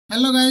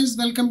Hello guys,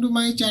 welcome to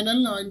my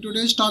channel. In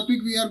today's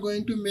topic we are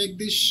going to make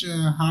this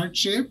heart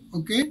shape.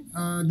 Okay,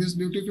 this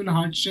beautiful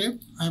heart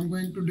shape. I am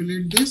going to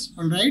delete this.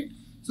 Alright,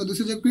 so this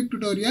is a quick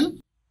tutorial.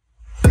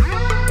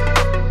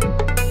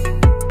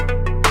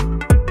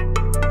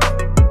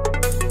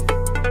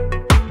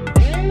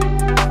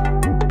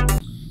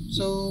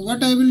 So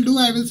what I will do,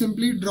 I will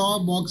simply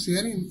draw a box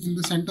here in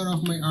the center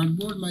of my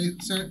artboard.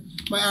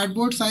 My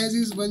artboard size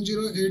is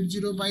 1080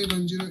 by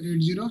 1080.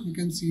 You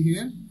can see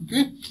here.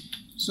 Okay.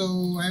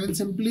 So I will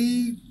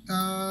simply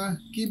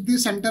keep the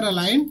center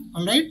aligned,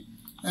 alright,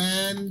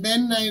 and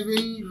then I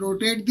will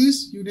rotate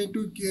this. You need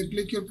to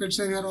click your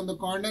cursor here on the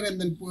corner and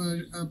then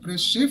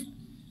press shift,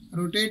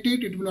 rotate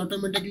it. It will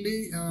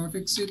automatically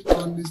fix it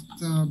on this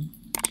 45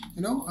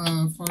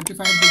 degree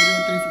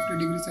or 350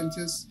 degree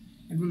Celsius.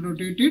 It will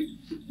rotate it.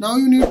 Now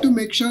you need to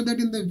make sure that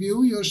in the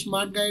view your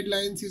smart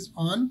guidelines is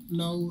on.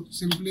 Now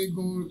simply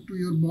go to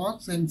your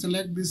box and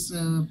select this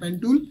pen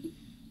tool.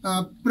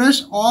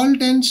 Press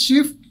Alt and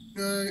Shift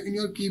in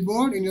your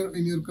keyboard, in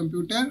your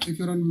computer. If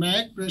you're on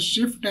Mac, press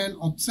Shift and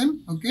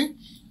Option. Okay,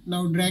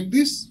 now drag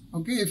this.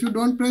 Okay, if you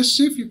don't press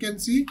Shift, you can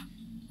see.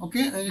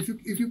 Okay, and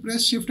if you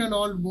press Shift and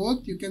Alt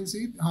both, you can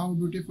see how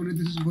beautifully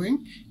this is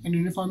going and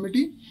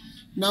uniformity.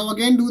 Now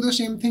again do the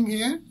same thing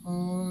here.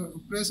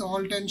 Press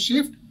Alt and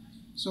Shift.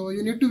 So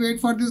you need to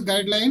wait for this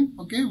guideline.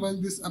 Okay,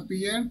 once this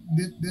appears,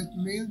 that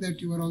means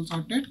that you are all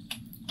sorted.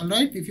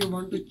 Alright, if you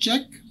want to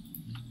check,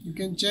 you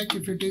can check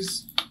if it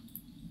is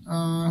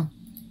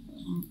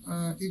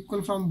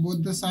equal from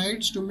both the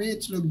sides. To me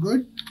it's look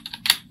good.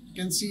 You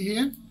can see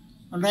here.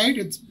 Alright,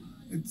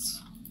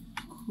 it's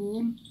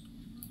cool.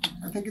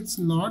 I think it's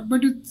not,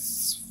 but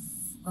it's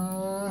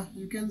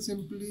you can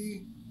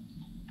simply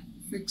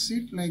fix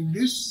it like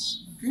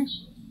this. Okay,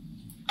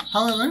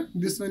 however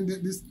this one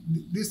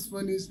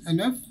is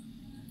enough.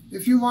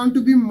 If you want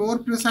to be more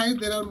precise,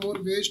 there are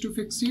more ways to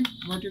fix it.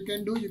 What you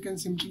can do, you can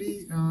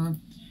simply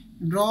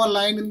draw a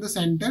line in the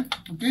center,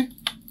 okay,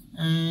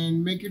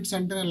 and make it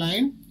center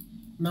aligned.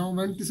 Now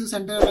once this is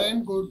center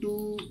aligned, go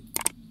to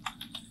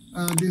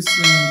this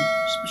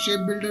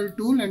shape builder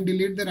tool and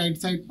delete the right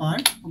side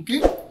part.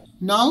 Okay,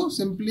 now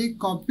simply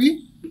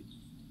copy,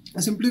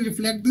 simply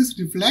reflect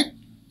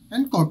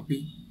and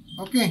copy.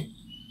 Okay,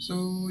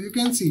 so you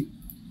can see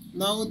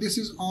now this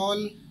is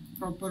all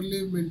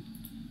properly built.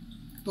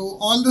 So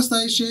all the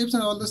side shapes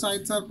and all the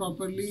sides are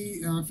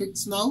properly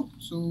fixed now.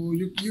 So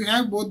you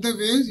have both the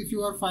ways. If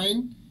you are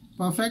fine,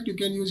 perfect, you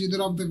can use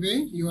either of the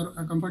way you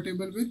are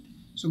comfortable with.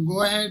 So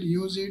go ahead,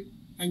 use it.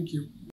 Thank you.